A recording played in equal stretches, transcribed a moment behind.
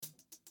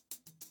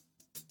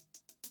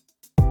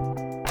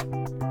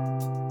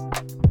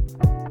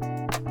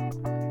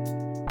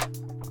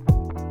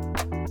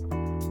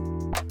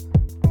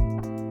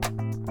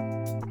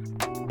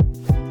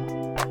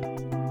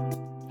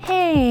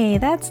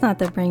that's not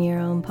the Bring Your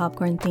Own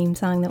Popcorn theme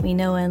song that we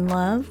know and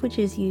love, which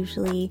is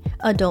usually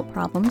Adult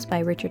Problems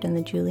by Richard and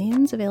the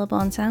Julians, available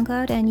on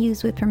SoundCloud and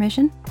used with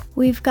permission.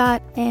 We've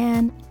got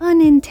an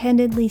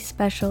unintendedly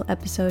special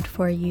episode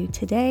for you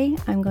today.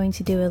 I'm going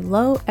to do a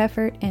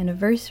low-effort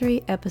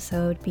anniversary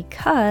episode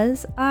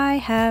because I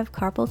have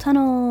carpal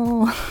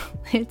tunnel.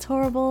 It's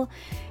horrible.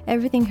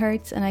 Everything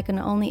hurts, and I can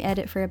only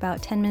edit for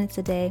about 10 minutes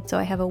a day. So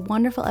I have a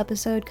wonderful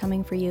episode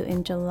coming for you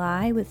in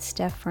July with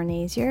Steph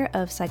Farnasier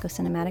of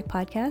Psychocinematic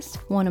Podcast,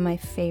 one of my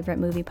favorite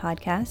movie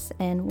podcasts,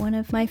 and one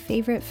of my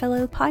favorite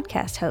fellow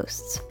podcast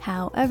hosts.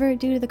 However,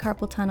 due to the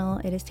carpal tunnel,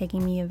 it is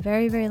taking me a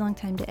very, very long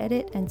time to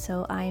edit, and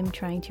so I am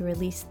trying to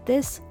release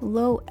this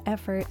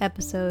low-effort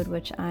episode,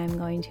 which I'm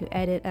going to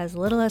edit as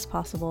little as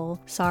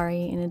possible.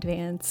 Sorry in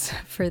advance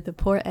for the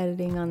poor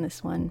editing on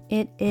this one.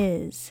 It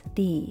is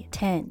the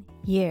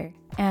 10-year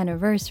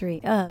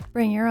anniversary of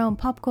Bring Your Own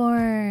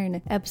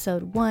Popcorn.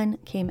 Episode 1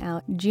 came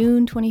out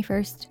June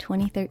 21st,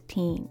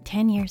 2013,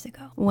 10 years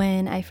ago.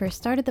 When I first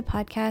started the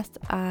podcast,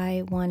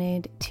 I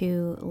wanted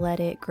to let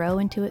it grow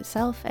into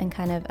itself and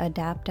kind of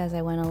adapt as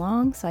I went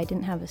along, so I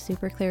didn't have a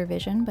super clear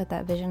vision, but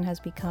that vision has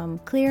become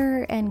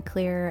clearer and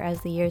clearer as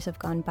the years have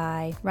gone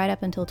by, right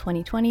up until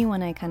 2020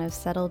 when I kind of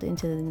settled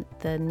into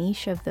the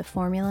niche of the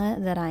formula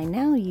that I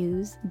now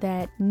use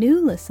that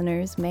new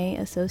listeners may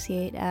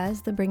associate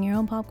as the Bring Your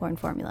Own Popcorn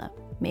formula.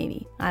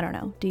 Maybe. I don't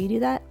know. Do you do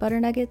that, Butter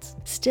Nuggets?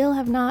 Still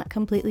have not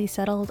completely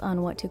settled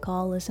on what to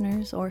call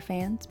listeners or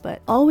fans,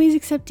 but always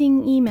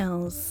accepting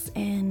emails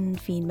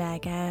and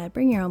feedback at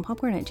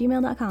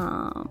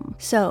bringyourownpopcorn@gmail.com.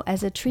 So,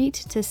 as a treat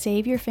to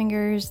save your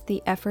fingers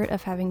the effort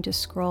of having to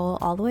scroll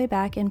all the way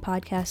back in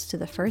podcasts to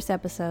the first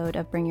episode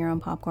of Bring Your Own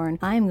Popcorn,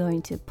 I'm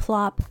going to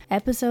plop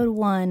episode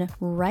 1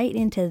 right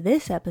into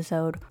this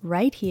episode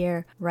right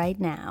here, right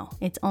now.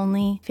 It's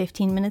only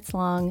 15 minutes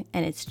long,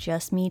 and it's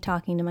just me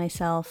talking to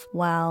myself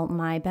while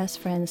my best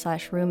friend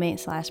 /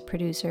 roommate /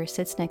 producer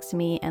sits next to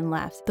me and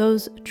laughs.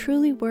 Those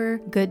truly were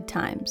good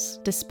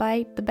times.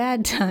 Despite the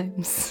bad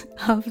times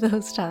of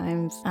those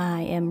times,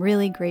 I am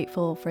really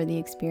grateful for the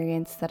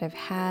experience that I've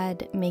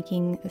had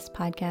making this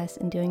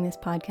podcast and doing this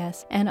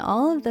podcast, and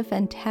all of the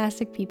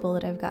fantastic people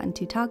that I've gotten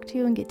to talk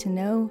to and get to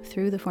know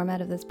through the format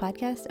of this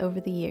podcast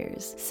over the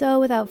years. So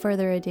without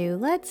further ado,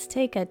 let's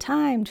take a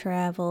time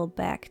travel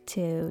back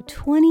to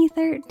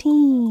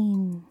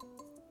 2013.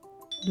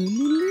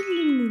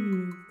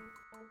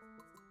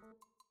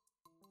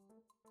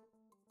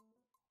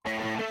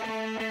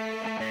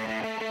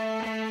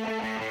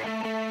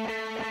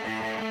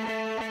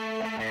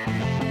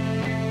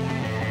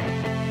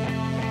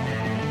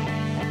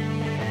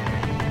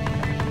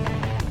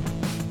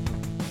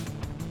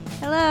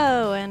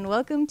 Hello, and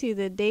welcome to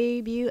the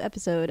debut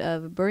episode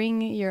of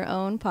Bring Your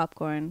Own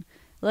Popcorn.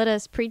 Let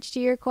us preach to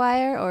your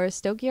choir or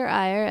stoke your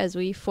ire as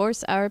we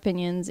force our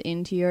opinions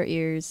into your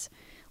ears.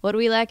 What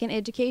we lack in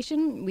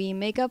education, we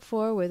make up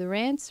for with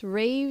rants,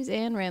 raves,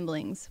 and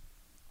ramblings.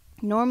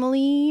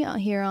 Normally,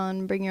 here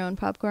on Bring Your Own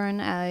Popcorn,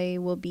 I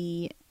will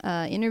be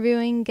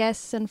interviewing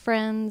guests and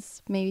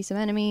friends, maybe some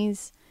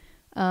enemies.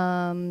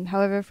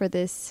 However, for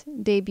this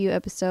debut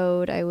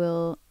episode, I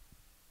will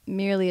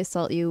merely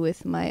assault you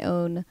with my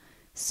own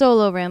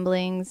solo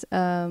ramblings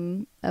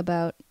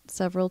about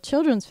several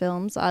children's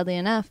films, oddly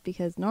enough,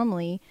 because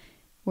normally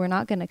we're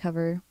not going to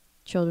cover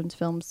children's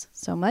films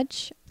so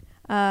much.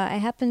 I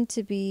happened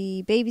to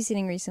be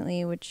babysitting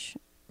recently, which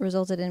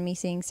resulted in me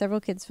seeing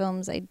several kids'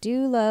 films. I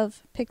do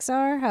love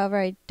Pixar,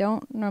 however, I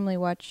don't normally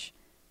watch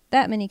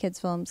that many kids'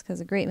 films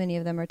because a great many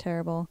of them are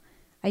terrible.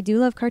 I do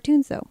love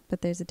cartoons, though,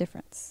 but there's a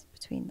difference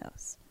between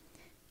those.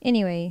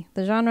 Anyway,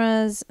 the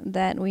genres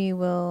that we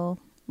will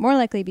more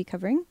likely be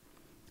covering.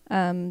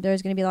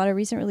 There's going to be a lot of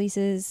recent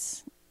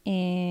releases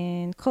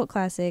and cult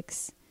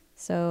classics,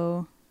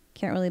 so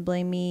can't really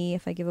blame me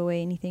if I give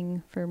away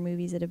anything for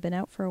movies that have been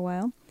out for a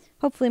while.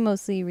 Hopefully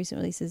mostly recent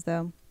releases,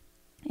 though.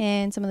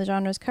 And some of the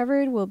genres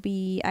covered will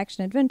be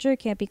action-adventure,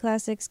 campy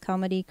classics,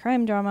 comedy,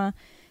 crime drama,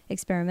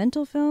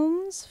 experimental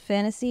films,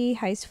 fantasy,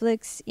 heist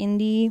flicks,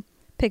 indie,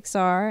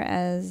 Pixar,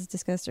 as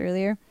discussed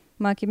earlier,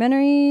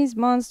 mockumentaries,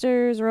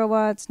 monsters,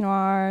 robots,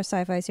 noir,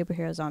 sci-fi,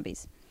 superhero,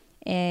 zombies.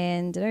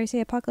 And did I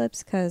say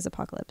apocalypse? Because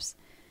apocalypse.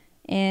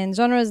 And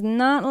genres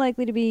not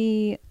likely to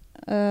be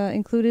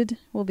included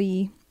will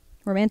be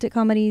romantic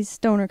comedies,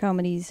 stoner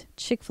comedies,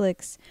 chick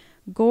flicks,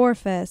 gore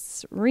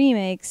fests,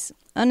 remakes,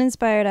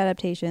 uninspired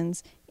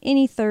adaptations,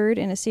 any third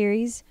in a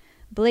series,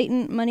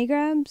 blatant money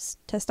grabs,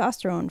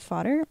 testosterone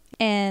fodder,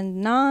 and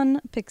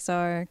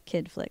non-Pixar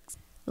kid flicks.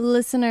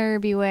 Listener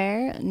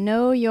beware,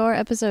 know your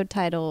episode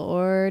title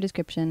or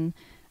description.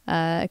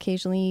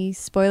 Occasionally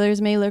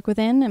spoilers may lurk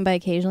within, and by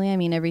occasionally I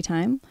mean every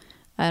time.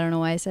 I don't know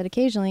why I said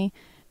occasionally.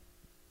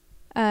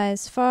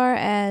 As far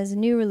as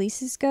new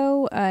releases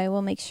go, I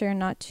will make sure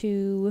not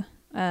to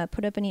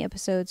put up any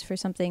episodes for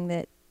something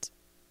that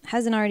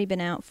hasn't already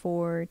been out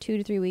for 2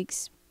 to 3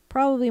 weeks,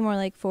 probably more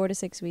like 4 to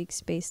 6 weeks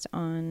based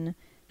on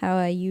how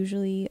I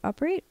usually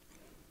operate.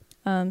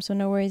 So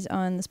no worries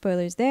on the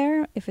spoilers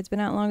there. If it's been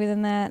out longer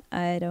than that,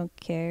 I don't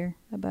care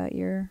about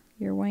your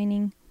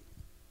whining.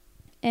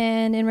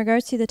 And in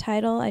regards to the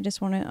title, I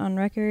just want it on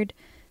record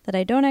that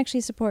I don't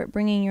actually support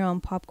bringing your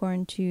own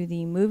popcorn to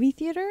the movie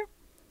theater.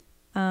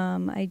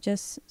 I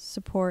just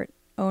support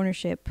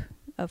ownership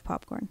of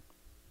popcorn.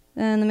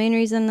 And the main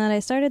reason that I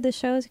started this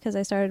show is because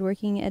I started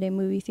working at a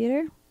movie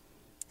theater.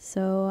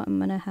 So I'm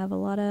going to have a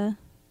lot of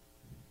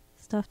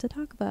stuff to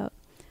talk about.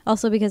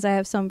 Also because I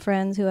have some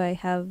friends who I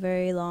have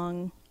very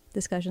long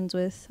discussions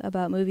with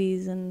about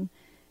movies, and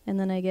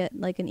then I get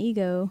like an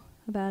ego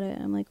about it.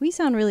 I'm like, we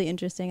sound really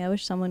interesting. I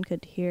wish someone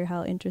could hear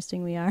how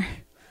interesting we are.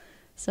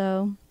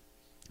 So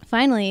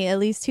finally, at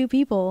least 2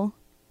 people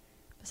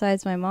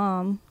besides my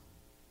mom.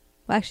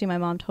 Well, actually, my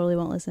mom totally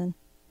won't listen.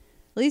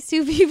 At least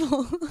 2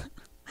 people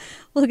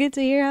will get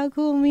to hear how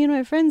cool me and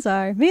my friends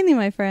are. Mainly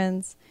my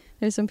friends.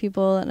 There's some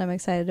people that I'm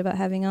excited about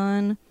having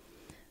on.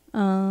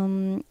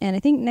 And I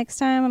think next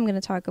time I'm going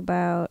to talk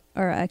about,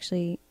 or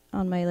actually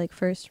on my like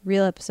first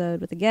real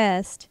episode with a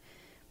guest,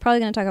 probably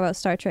going to talk about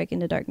Star Trek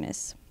Into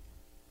Darkness.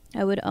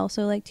 I would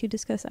also like to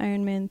discuss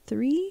Iron Man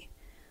 3.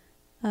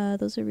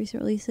 Those are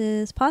recent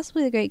releases.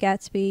 Possibly The Great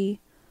Gatsby.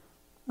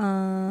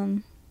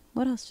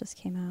 What else just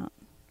came out?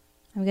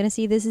 I'm going to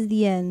see This Is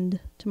the End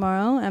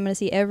tomorrow. I'm going to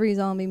see every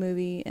zombie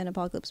movie and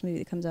apocalypse movie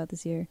that comes out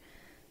this year.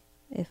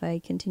 If I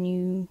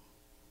continue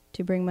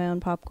to bring my own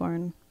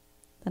popcorn,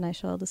 then I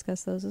shall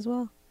discuss those as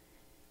well.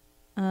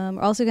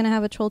 We're also going to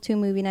have a Troll 2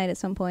 movie night at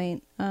some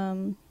point.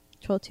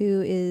 Troll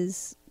 2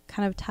 is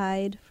kind of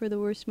tied for the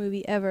worst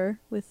movie ever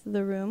with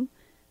The Room.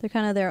 They're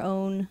kind of their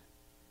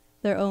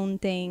own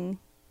thing,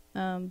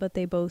 but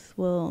they both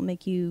will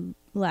make you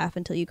laugh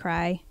until you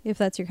cry, if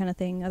that's your kind of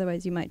thing.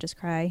 Otherwise, you might just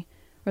cry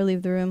or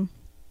leave the room.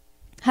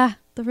 Ha!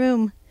 The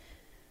Room!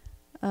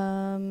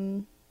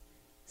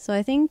 So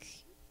I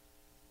think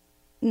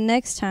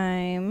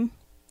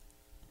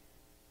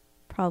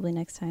probably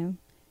next time,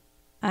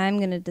 I'm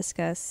going to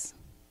discuss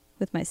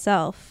with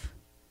myself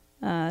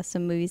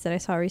some movies that I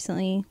saw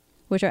recently,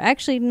 which are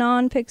actually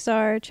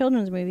non-Pixar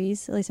children's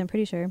movies, at least I'm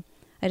pretty sure.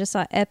 I just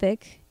saw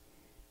Epic,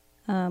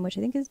 which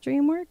I think is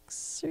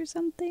DreamWorks or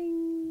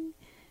something.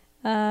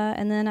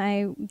 And then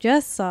I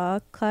just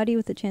saw Cloudy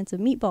with a Chance of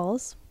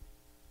Meatballs,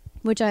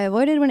 which I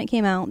avoided when it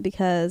came out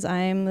because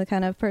I'm the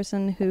kind of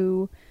person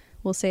who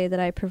will say that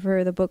I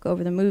prefer the book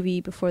over the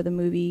movie before the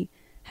movie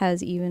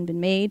has even been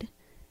made.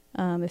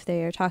 If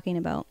they are talking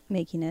about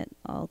making it,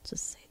 I'll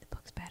just say the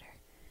book's better.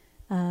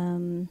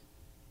 A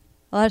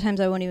lot of times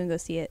I won't even go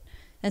see it.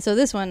 And so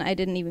this one I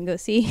didn't even go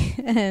see.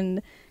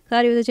 And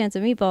Cloudy with a Chance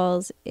of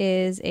Meatballs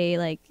is a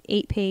like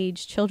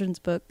 8-page children's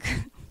book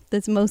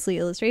that's mostly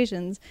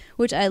illustrations,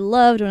 which I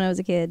loved when I was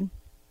a kid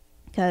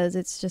because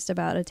it's just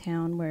about a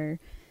town where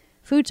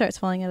food starts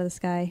falling out of the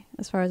sky,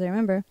 as far as I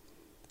remember.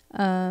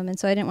 And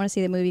so I didn't want to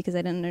see the movie because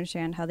I didn't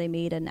understand how they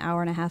made an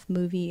 1.5-hour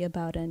movie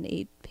about an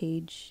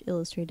 8-page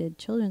illustrated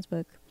children's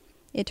book.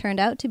 It turned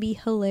out to be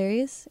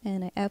hilarious,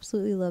 and I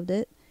absolutely loved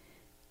it.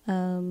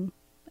 And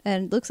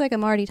it looks like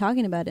I'm already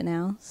talking about it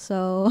now,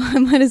 so I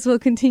might as well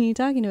continue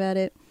talking about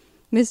it.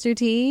 Mr.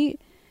 T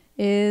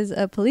is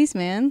a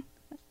policeman.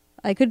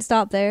 I could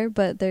stop there,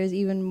 but there's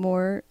even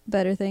more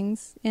better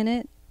things in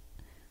it.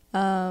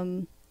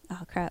 Oh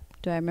crap,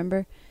 do I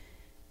remember?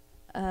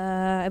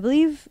 I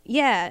believe,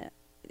 yeah,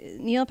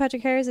 Neil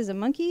Patrick Harris is a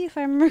monkey, if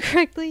I remember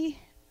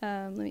correctly.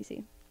 Let me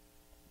see.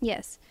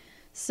 Yes.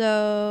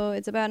 So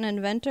it's about an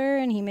inventor,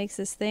 and he makes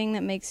this thing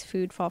that makes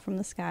food fall from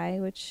the sky,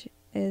 which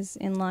is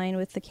in line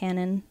with the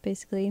canon,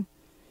 basically.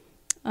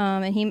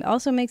 And he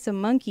also makes a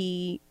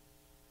monkey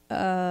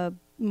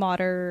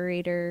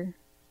moderator,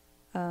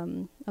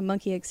 a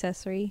monkey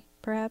accessory,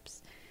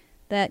 perhaps,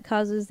 that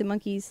causes the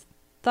monkey's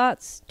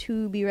thoughts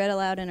to be read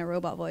aloud in a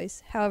robot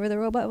voice. However, the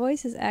robot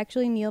voice is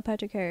actually Neil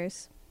Patrick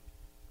Harris,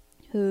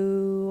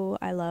 who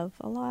I love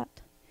a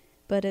lot.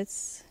 But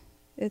it's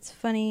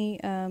funny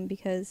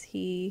because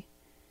he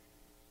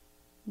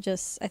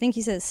just, I think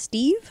he says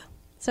Steve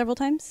several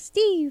times.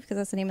 Steve, because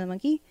that's the name of the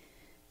monkey.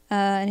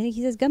 And I think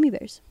he says gummy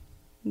bears,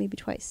 maybe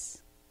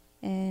twice.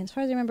 And as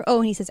far as I remember,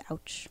 and he says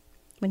ouch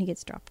when he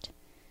gets dropped.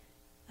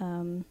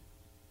 I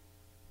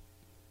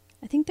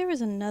think there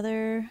was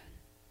another,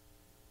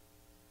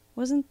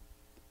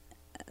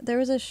 there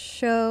was a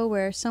show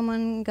where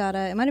someone got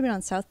it might have been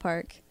on South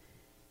Park.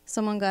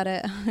 Someone got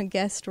a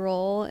guest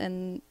role,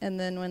 and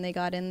then when they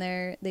got in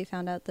there, they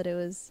found out that it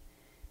was,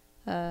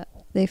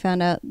 they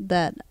found out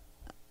that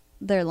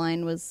their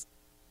line was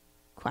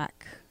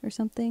quack or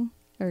something,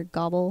 or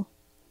gobble.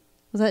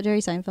 Was that Jerry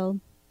Seinfeld?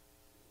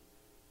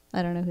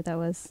 I don't know who that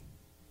was,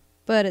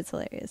 but it's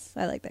hilarious.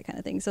 I like that kind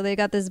of thing. So they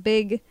got this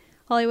big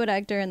Hollywood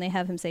actor, and they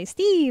have him say,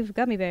 Steve,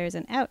 gummy bears,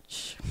 and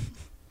ouch.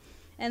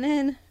 And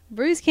then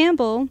Bruce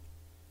Campbell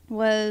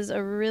was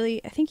I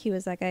think he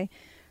was that guy,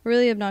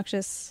 really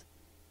obnoxious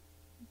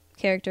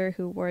character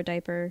who wore a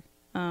diaper.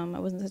 I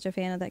wasn't such a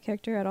fan of that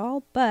character at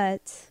all,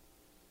 but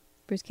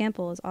Bruce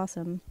Campbell is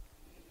awesome.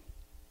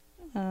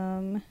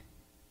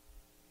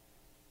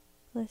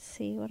 Let's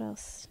see, what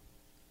else?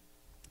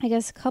 I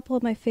guess a couple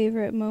of my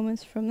favorite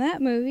moments from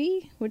that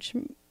movie, which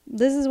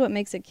this is what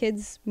makes a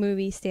kid's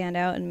movie stand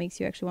out and makes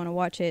you actually want to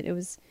watch it. It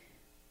was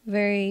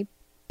very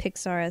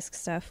Pixar-esque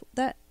stuff.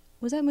 That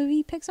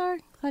movie Pixar?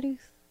 Cloudy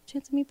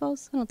Chance of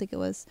Meatballs? I don't think it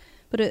was,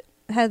 but it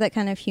had that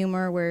kind of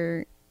humor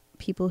where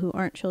people who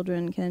aren't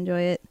children can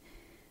enjoy it,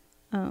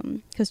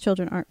 because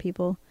children aren't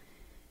people.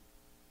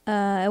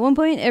 At one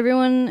point, I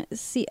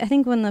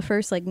think when the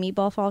first like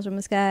meatball falls from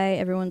the sky,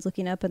 everyone's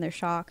looking up and they're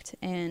shocked.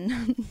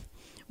 And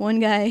one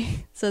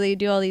guy, so they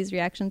do all these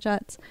reaction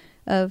shots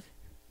of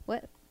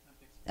what?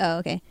 Oh,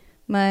 okay.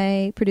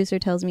 My producer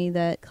tells me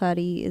that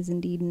Cloudy is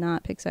indeed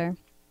not Pixar.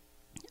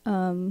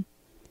 So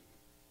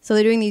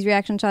they're doing these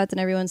reaction shots and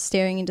everyone's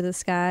staring into the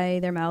sky,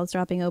 their mouths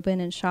dropping open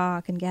in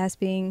shock and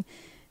gasping.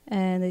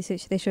 And they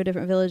show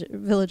different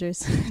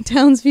villagers,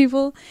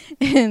 townspeople,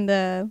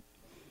 and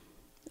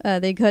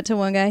they cut to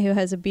one guy who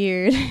has a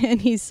beard,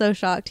 and he's so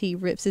shocked he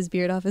rips his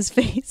beard off his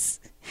face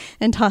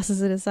and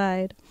tosses it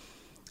aside.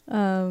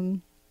 I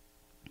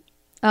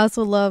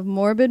also love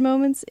morbid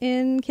moments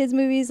in kids'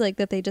 movies, like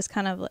that it just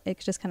kind of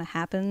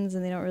happens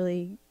and they don't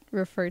really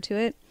refer to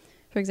it.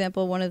 For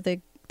example, one of the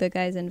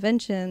guy's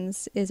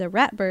inventions is a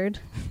rat bird,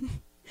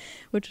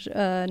 which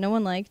no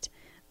one liked.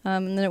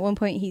 And then at one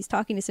point he's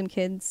talking to some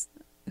kids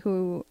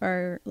who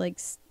are like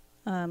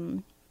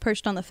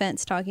perched on the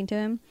fence talking to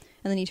him,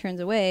 and then he turns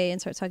away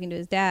and starts talking to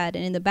his dad,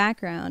 and in the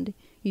background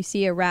you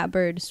see a rat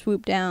bird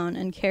swoop down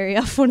and carry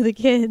off one of the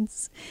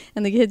kids,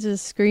 and the kid's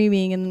just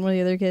screaming, and then one of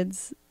the other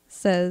kids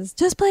says,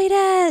 "Just play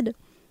dead,"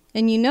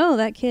 and you know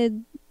that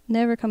kid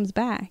never comes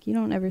back. You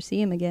don't ever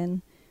see him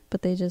again,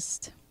 but that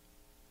just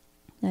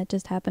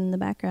happened in the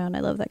background.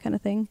 I love that kind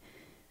of thing.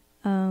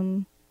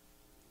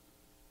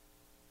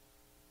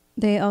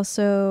 They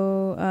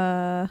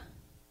also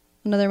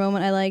another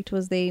moment I liked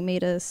was they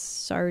made a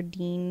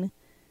sardine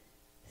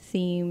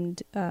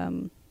themed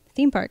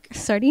theme park,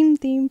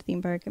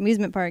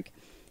 amusement park.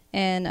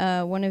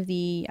 And one of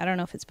the, I don't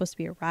know if it's supposed to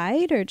be a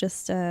ride or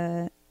just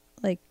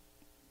like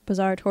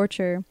bizarre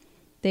torture,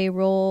 they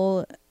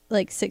roll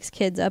like 6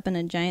 kids up in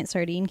a giant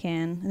sardine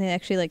can, and they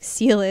actually like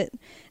seal it,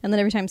 and then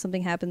every time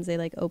something happens they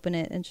like open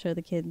it and show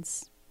the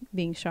kids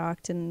being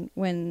shocked. And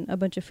when a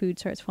bunch of food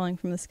starts falling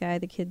from the sky,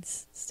 the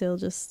kids still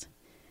just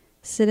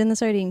sit in the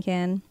sardine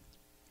can.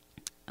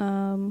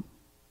 I'm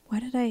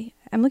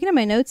looking at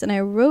my notes and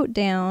I wrote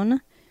down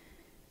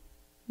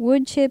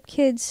wood chip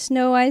kids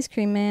snow ice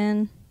cream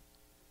man,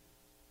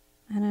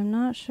 and I'm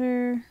not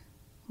sure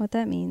what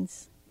that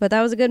means, but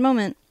that was a good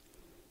moment.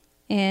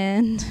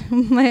 And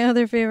my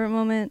other favorite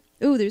moment,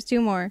 there's 2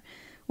 more.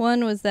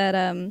 One was that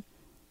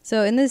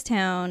so in this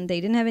town they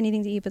didn't have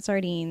anything to eat but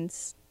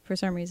sardines for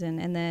some reason,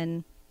 and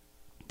then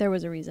there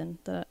was a reason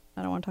that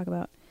I don't want to talk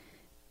about.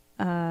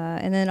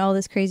 And then all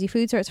this crazy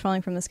food starts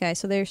falling from the sky,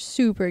 so they're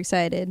super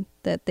excited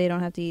that they don't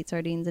have to eat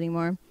sardines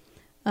anymore.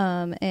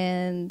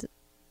 And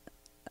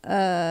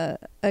a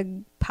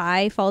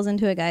pie falls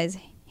into a guy's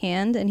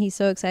hand, and he's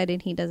so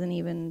excited he doesn't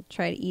even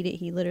try to eat it.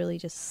 He literally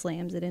just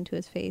slams it into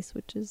his face,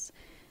 which is,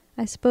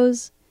 I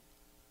suppose,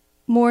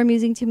 more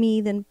amusing to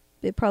me than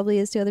it probably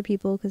is to other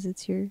people, because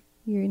it's your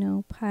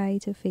pie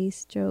to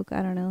face joke.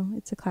 I don't know.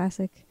 It's a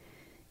classic.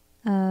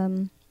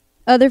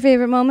 Other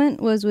favorite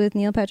moment was with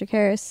Neil Patrick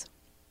Harris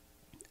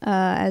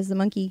as the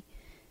monkey.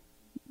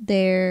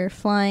 They're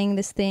flying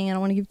this thing. I don't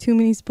want to give too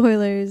many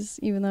spoilers,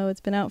 even though it's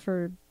been out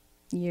for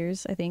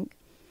years, I think.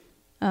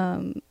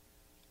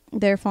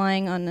 They're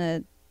flying on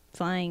a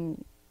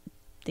flying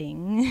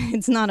thing.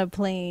 It's not a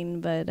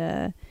plane,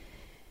 but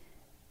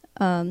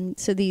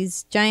so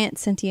these giant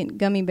sentient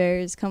gummy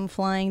bears come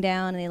flying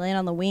down, and they land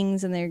on the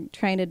wings, and they're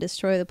trying to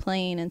destroy the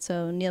plane. And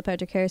so Neil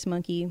Patrick Harris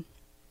monkey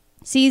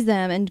sees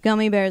them, and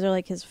gummy bears are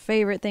like his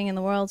favorite thing in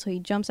the world, so he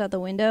jumps out the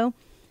window,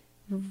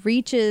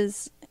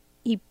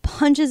 he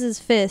punches his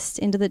fist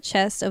into the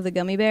chest of the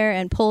gummy bear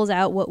and pulls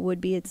out what would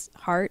be its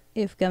heart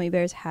if gummy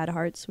bears had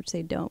hearts, which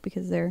they don't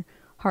because they're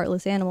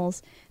heartless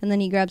animals. And then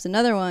he grabs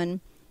another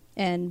one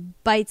and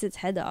bites its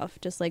head off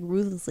just like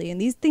ruthlessly.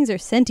 And these things are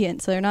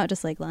sentient, so they're not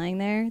just like lying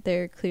there.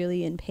 They're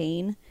clearly in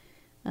pain.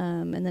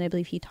 And then I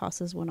believe he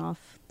tosses one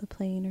off the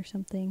plane or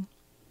something.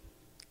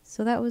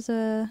 So that was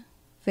a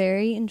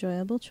very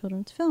enjoyable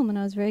children's film, and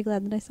I was very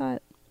glad that I saw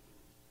it.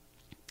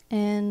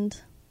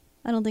 And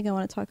I don't think I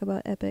want to talk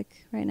about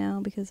Epic right now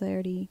because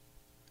I'm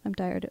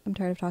tired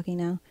of talking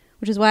now,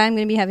 which is why I'm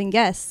going to be having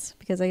guests,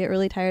 because I get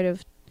really tired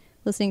of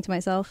listening to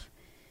myself.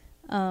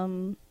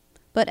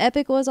 But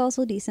Epic was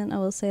also decent, I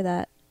will say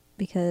that,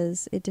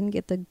 because it didn't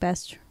get the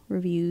best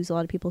reviews. A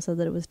lot of people said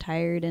that it was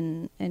tired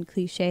and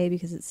cliche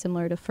because it's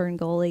similar to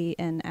Ferngully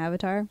and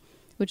Avatar,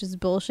 which is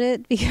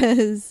bullshit,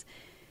 because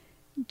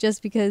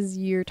just because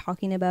you're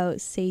talking about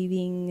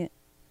saving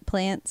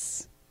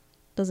plants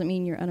doesn't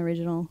mean you're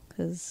unoriginal,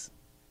 because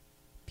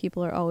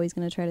people are always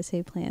going to try to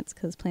save plants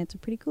because plants are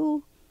pretty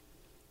cool.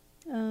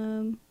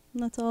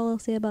 That's all I'll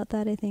say about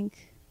that, I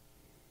think.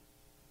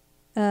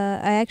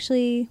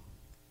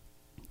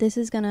 This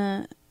is going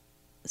to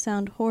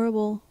sound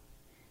horrible,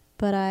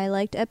 but I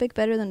liked Epic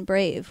better than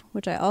Brave,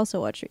 which I also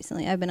watched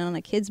recently. I've been on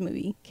a kids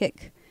movie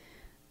kick.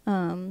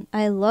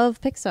 I love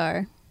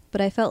Pixar,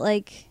 but I felt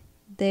like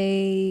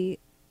they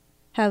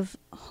have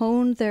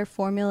honed their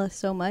formula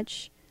so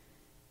much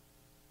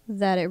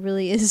that it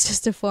really is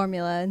just a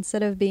formula.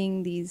 Instead of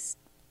being these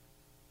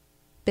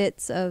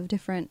bits of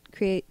different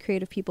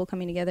creative people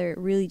coming together, it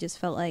really just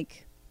felt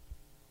like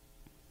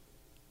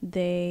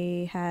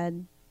they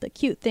had the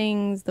cute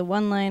things, the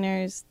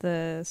one-liners,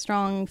 the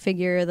strong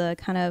figure, the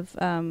kind of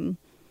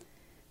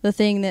the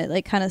thing that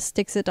like kind of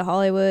sticks it to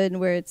Hollywood,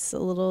 where it's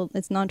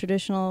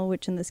non-traditional,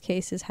 which in this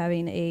case is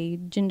having a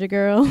ginger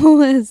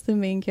girl as the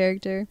main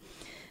character,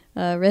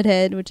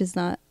 redhead, which is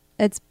not.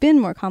 It's been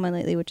more common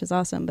lately, which is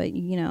awesome, but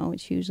you know,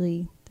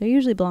 they're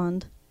usually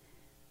blonde.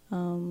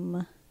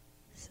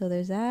 So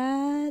there's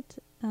that.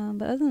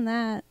 But other than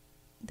that,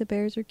 the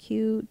bears are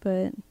cute,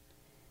 but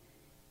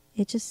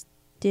it just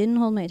didn't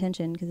hold my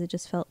attention because it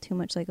just felt too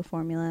much like a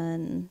formula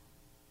and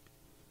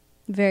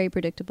very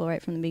predictable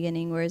right from the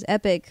beginning. Whereas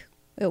Epic,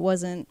 it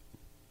was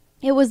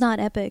not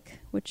epic,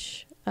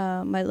 which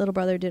my little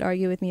brother did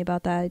argue with me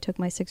about that. I took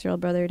my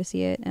 6-year-old brother to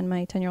see it and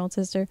my 10-year-old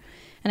sister,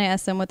 and I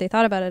asked them what they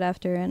thought about it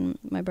after, and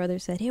my brother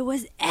said it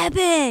was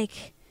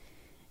epic,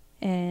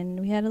 and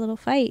we had a little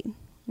fight.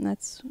 And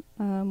that's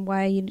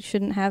why you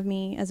shouldn't have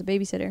me as a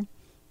babysitter.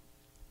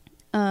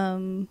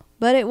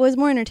 But it was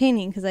more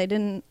entertaining because I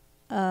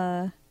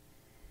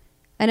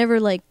never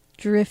like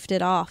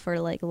drifted off or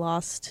like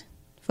lost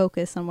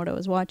focus on what I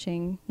was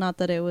watching. Not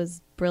that it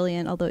was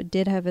brilliant, although it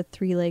did have a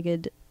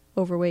 3-legged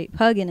overweight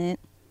pug in it.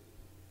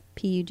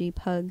 Pug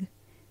pug.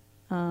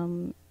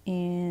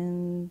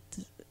 And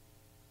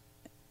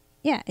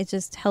yeah, it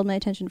just held my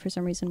attention for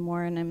some reason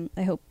more, and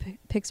I hope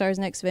Pixar's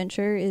next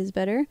venture is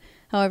better.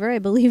 However, I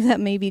believe that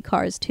may be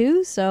Cars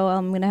 2, so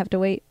I'm going to have to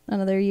wait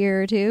another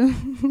year or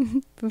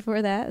two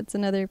before that. It's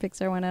another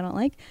Pixar one I don't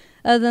like.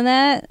 Other than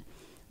that,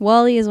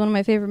 WALL-E is one of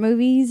my favorite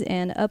movies,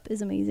 and Up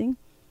is amazing.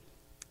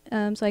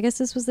 So I guess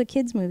this was the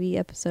kids movie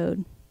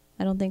episode.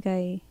 I don't think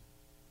I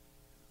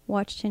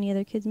watched any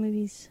other kids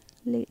movies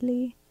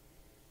lately.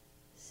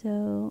 So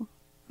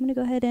I'm going to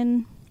go ahead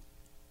and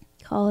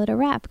call it a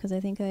wrap because I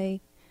think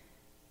I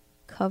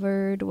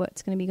covered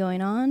what's going to be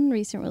going on,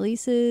 recent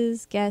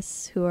releases,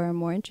 guests who are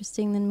more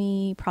interesting than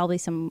me, probably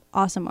some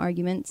awesome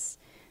arguments.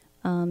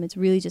 It's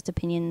really just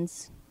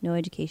opinions, no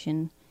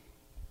education.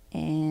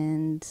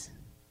 And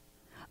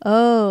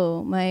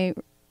oh, my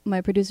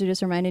producer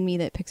just reminded me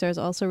that Pixar is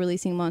also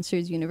releasing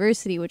Monsters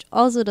University, which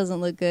also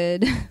doesn't look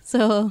good.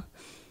 So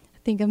I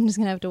think I'm just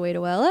going to have to wait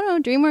a while. I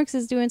don't know, DreamWorks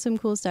is doing some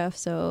cool stuff,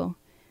 so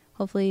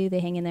hopefully they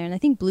hang in there. And I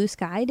think Blue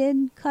Sky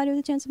did Cloudy with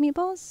a Chance of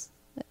Meatballs.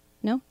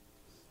 No?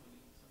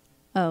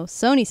 Oh,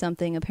 Sony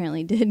something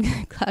apparently did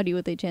Cloudy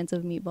with a Chance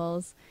of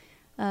Meatballs.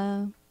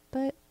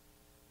 But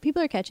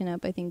people are catching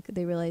up. I think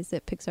they realize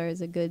that Pixar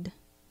is a good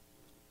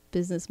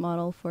business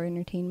model for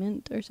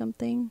entertainment or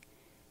something.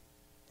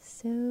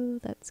 So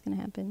that's going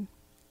to happen.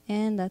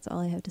 And that's all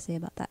I have to say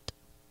about that.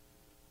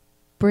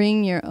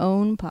 Bring your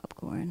own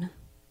popcorn.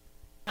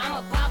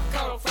 I'm a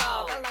popcorn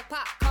frog. I like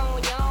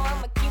popcorn, yo.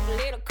 I'm a cute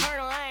little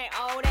colonel. I ain't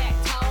all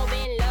that tall.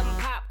 Been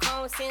loving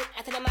popcorn since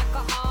after the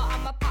alcohol.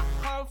 I'm a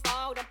popcorn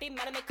frog. Don't be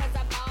mad at me because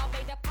I ball.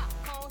 Made the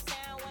popcorn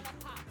sound when I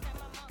pop in my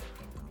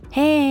mouth.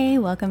 Hey,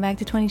 welcome back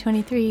to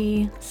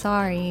 2023.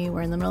 Sorry,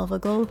 we're in the middle of a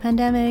global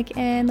pandemic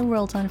and the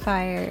world's on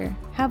fire.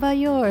 How about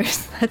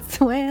yours? That's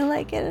the way I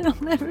like it and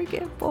I'll never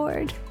get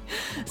bored.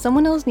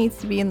 Someone else needs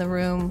to be in the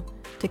room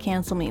to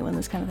cancel me when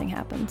this kind of thing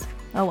happens.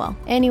 Oh well.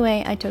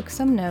 Anyway, I took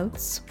some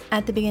notes.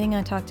 At the beginning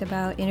I talked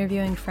about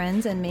interviewing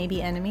friends and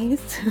maybe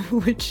enemies,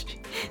 which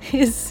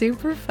is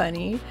super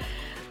funny.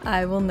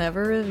 I will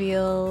never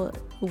reveal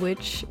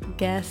which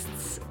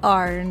guests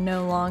are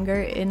no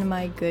longer in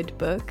my good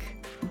book.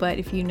 But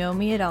if you know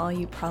me at all,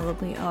 you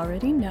probably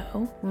already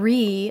know.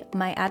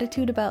 My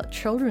attitude about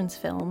children's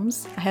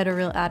films. I had a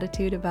real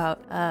attitude about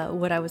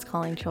what I was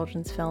calling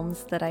children's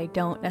films that I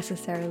don't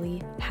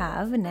necessarily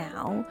have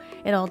now.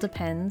 It all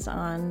depends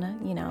on,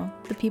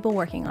 the people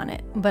working on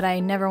it. But I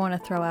never want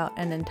to throw out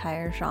an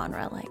entire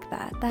genre like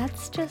that.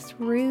 That's just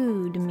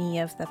rude, me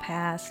of the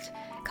past.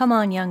 Come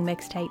on, young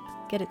mixtape.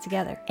 Get it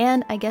together.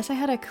 And I guess I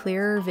had a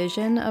clearer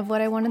vision of what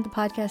I wanted the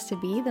podcast to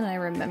be than I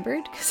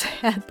remembered, because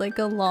I had like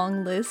a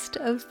long list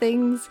of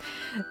things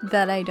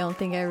that I don't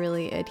think I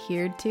really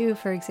adhered to.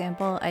 For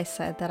example, I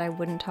said that I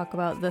wouldn't talk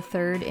about the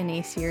third in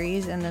a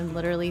series, and then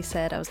literally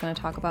said I was going to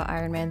talk about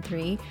Iron Man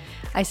 3.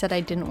 I said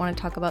I didn't want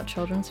to talk about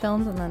children's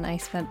films, and then I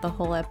spent the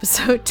whole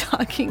episode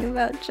talking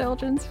about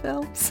children's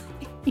films.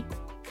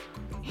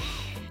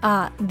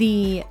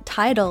 The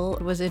title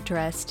was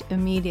addressed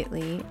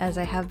immediately, as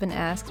I have been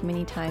asked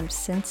many times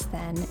since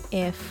then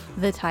if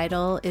the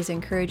title is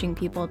encouraging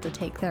people to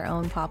take their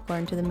own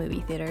popcorn to the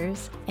movie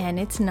theaters, and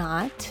it's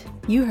not.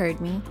 You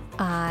heard me.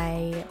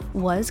 I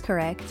was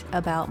correct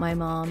about my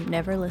mom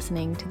never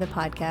listening to the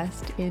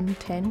podcast in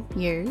 10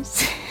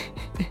 years.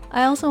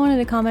 I also wanted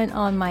to comment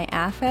on my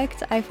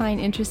affect I find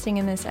interesting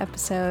in this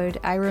episode.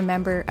 I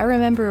remember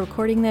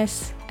recording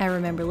this. I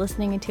remember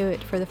listening to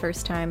it for the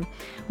first time.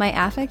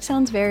 My affect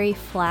sounds very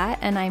flat,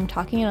 and I'm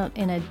talking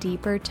in a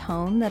deeper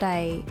tone than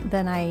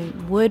I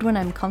would when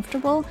I'm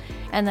comfortable,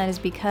 and that is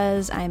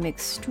because I'm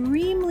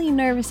extremely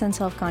nervous and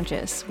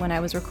self-conscious when I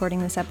was recording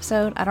this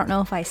episode. I don't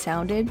know if I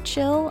sounded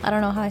chill. I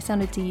don't know how I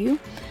sounded to you,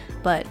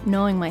 But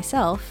knowing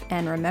myself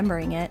and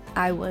remembering it,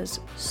 I was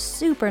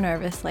super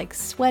nervous, like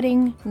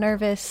sweating,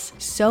 nervous,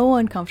 so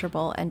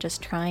uncomfortable, and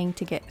just trying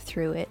to get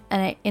through it.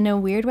 And in a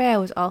weird way, I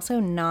was also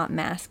not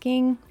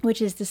masking,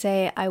 which is to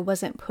say I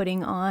wasn't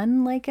putting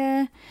on like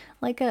a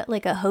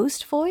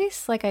host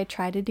voice like I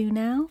try to do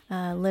now.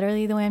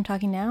 Literally the way I'm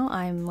talking now,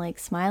 I'm like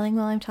smiling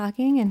while I'm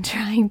talking and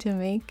trying to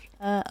make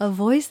a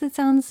voice that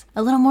sounds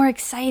a little more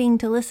exciting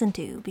to listen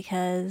to,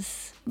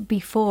 because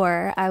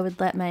before I would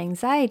let my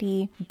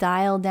anxiety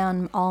dial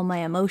down all my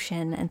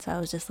emotion, and so I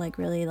was just like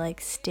really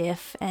like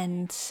stiff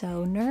and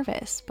so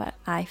nervous. But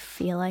I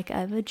feel like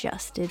I've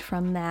adjusted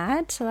from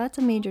that, so that's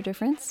a major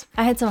difference.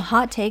 I had some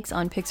hot takes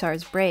on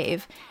Pixar's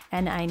Brave,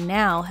 and I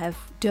now have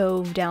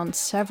dove down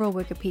several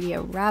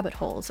Wikipedia rabbit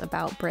holes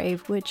about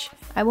Brave, which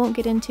I won't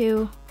get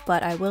into,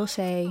 but I will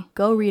say,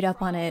 go read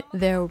up on it.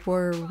 There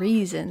were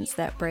reasons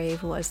that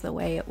Brave was the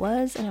way it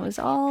was, and it was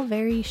all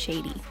very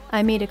shady.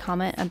 I made a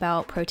comment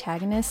about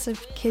protagonists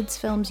of kids'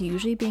 films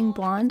usually being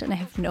blonde, and I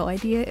have no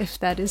idea if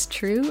that is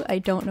true. I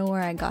don't know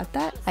where I got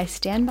that. I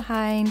stand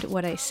behind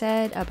what I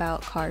said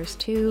about Cars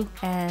 2.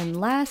 And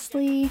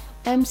lastly,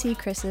 MC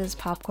Chris's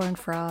Popcorn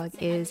Frog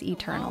is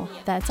eternal.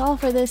 That's all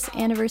for this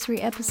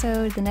anniversary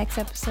episode. The next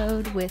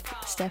episode with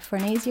Steph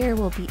Fornazier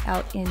will be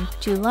out in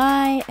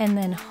July, and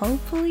then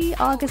hopefully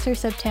August or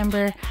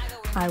September,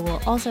 I will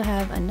also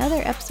have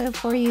another episode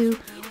for you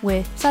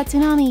with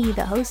Satsunami,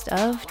 the host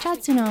of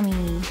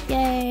Chatsunami.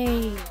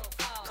 Yay!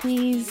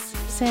 Please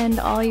send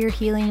all your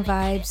healing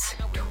vibes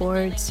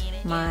towards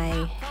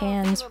my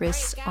hands,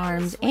 wrists,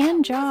 arms,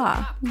 and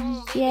jaw.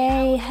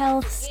 Yay,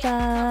 health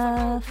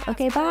stuff.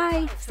 Okay,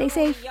 bye. Stay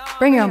safe.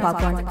 Bring your own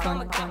popcorn.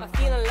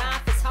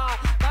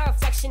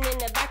 In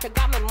the back, I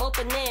got my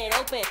moping it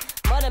open.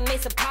 Mother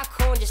made some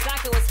popcorn just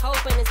like I was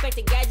hoping.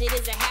 Inspector Gadget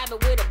is a habit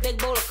with a big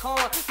bowl of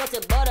corn.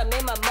 Melted butter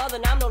made my mother,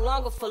 and I'm no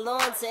longer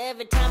forlorn. So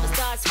every time I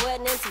start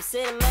sweating in some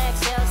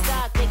Cinemax, I'll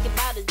start thinking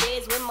about the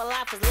days when my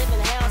life was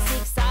living hell.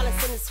 Seek silence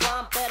in the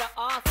swamp, better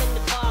off in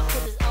the park.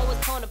 Cause there's always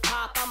corn to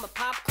pop, I'm a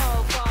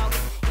popcorn frog.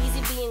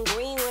 Easy being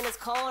green when it's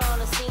cold on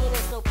the scene.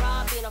 There's no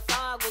problem being a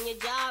frog when your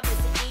job is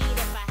to eat.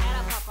 If I had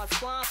a popcorn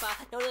swamp, I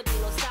know there'd be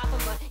no stopping.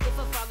 But if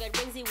a frog had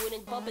rings, he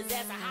wouldn't bump his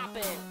ass a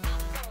hopping.